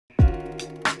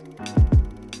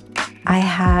I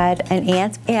had an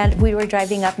aunt and we were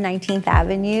driving up 19th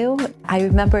Avenue. I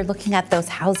remember looking at those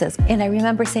houses and I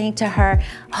remember saying to her,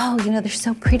 oh, you know, they're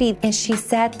so pretty. And she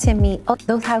said to me, oh,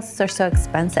 those houses are so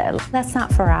expensive. That's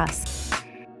not for us.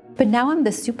 But now I'm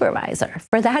the supervisor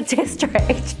for that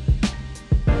district.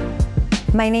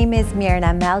 My name is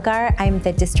Myrna Melgar. I'm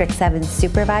the District 7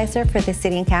 supervisor for the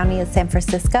city and county of San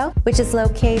Francisco, which is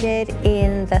located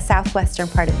in the southwestern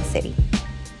part of the city.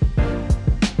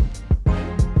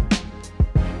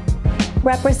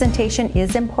 Representation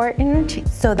is important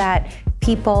so that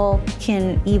people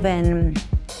can even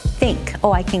think,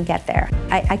 oh, I can get there.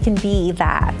 I can be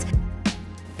that.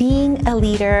 Being a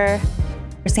leader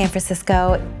for San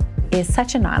Francisco is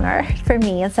such an honor for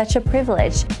me and such a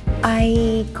privilege.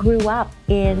 I grew up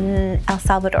in El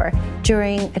Salvador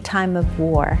during a time of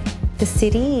war. The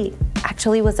city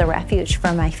actually was a refuge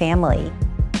for my family.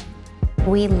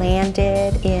 We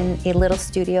landed in a little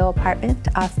studio apartment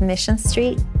off Mission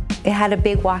Street. It had a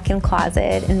big walk-in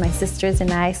closet, and my sisters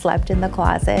and I slept in the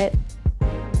closet.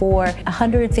 For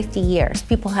 150 years,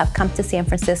 people have come to San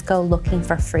Francisco looking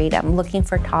for freedom, looking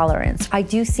for tolerance. I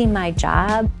do see my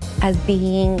job as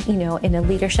being, in a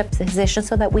leadership position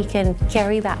so that we can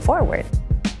carry that forward.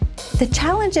 The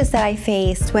challenges that I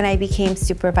faced when I became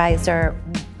supervisor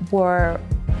were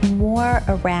more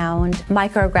around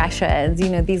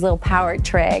microaggressions, these little power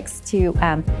tricks to,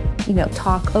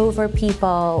 talk over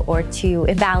people or to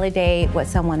invalidate what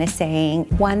someone is saying.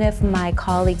 One of my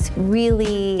colleagues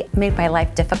really made my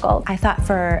life difficult. I thought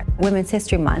for Women's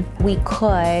History Month, we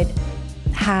could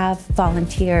have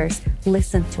volunteers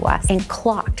listen to us and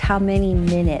clocked how many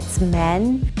minutes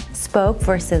men spoke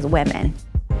versus women.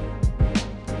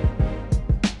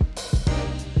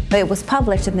 It was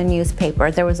published in the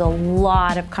newspaper. There was a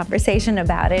lot of conversation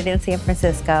about it in San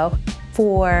Francisco.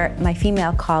 For my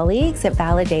female colleagues, it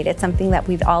validated something that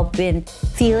we'd all been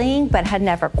feeling but had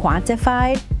never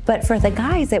quantified. But for the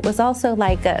guys, it was also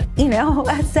like a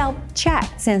self-check.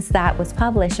 Since that was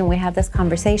published and we had this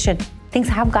conversation, things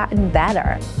have gotten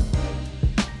better.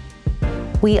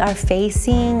 We are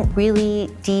facing really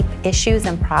deep issues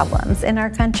and problems in our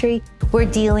country. We're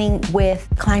dealing with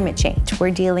climate change.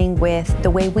 We're dealing with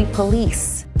the way we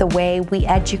police, the way we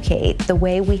educate, the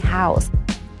way we house.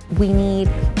 We need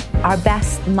our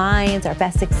best minds, our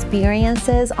best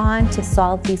experiences on to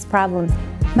solve these problems.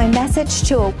 My message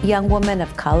to a young woman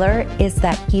of color is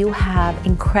that you have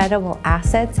incredible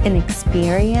assets and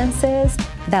experiences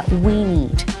that we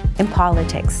need in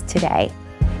politics today.